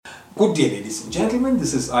Good day, ladies and gentlemen.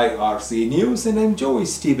 This is IRC News, and I'm Joey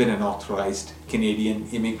Stephen, an authorized Canadian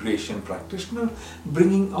immigration practitioner,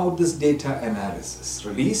 bringing out this data analysis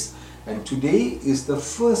release. And today is the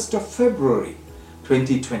 1st of February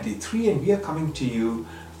 2023, and we are coming to you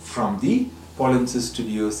from the Polinsys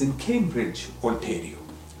Studios in Cambridge, Ontario.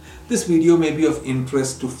 This video may be of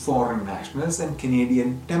interest to foreign nationals and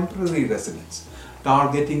Canadian temporary residents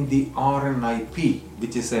targeting the RNIP,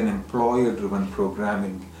 which is an employer-driven program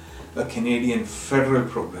in a Canadian federal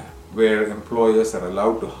program where employers are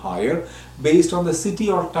allowed to hire based on the city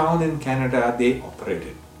or town in Canada they operate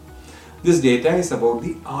in. This data is about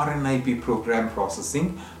the RNIP program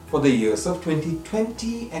processing for the years of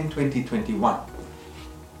 2020 and 2021,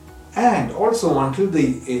 and also until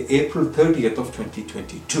the April 30th of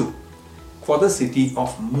 2022 for the city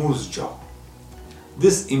of Moose Jaw.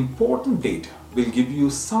 This important data will give you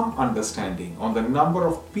some understanding on the number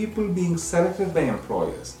of people being selected by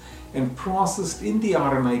employers and processed in the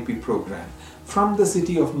RNIP program from the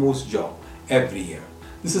city of Moose Jaw every year.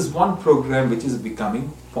 This is one program which is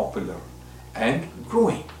becoming popular and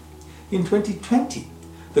growing. In 2020,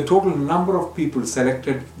 the total number of people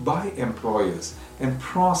selected by employers and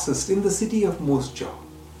processed in the city of Moose Jaw,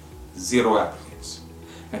 0 applicants.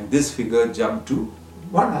 And this figure jumped to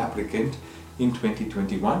 1 applicant in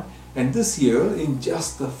 2021, and this year, in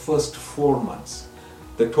just the first 4 months,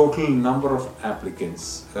 the total number of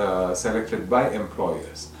applicants selected by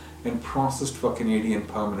employers and processed for Canadian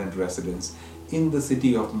permanent residents in the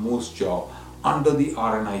city of Moose Jaw under the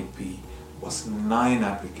RNIP was 9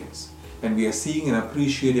 applicants. And we are seeing an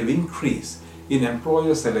appreciative increase in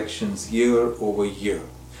employer selections year over year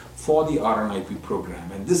for the RNIP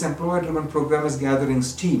program. And this employer-driven program is gathering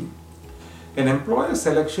steam. An employer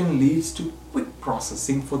selection leads to quick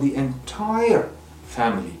processing for the entire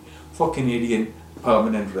family for Canadian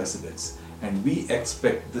permanent residents, and we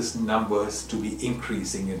expect these numbers to be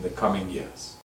increasing in the coming years.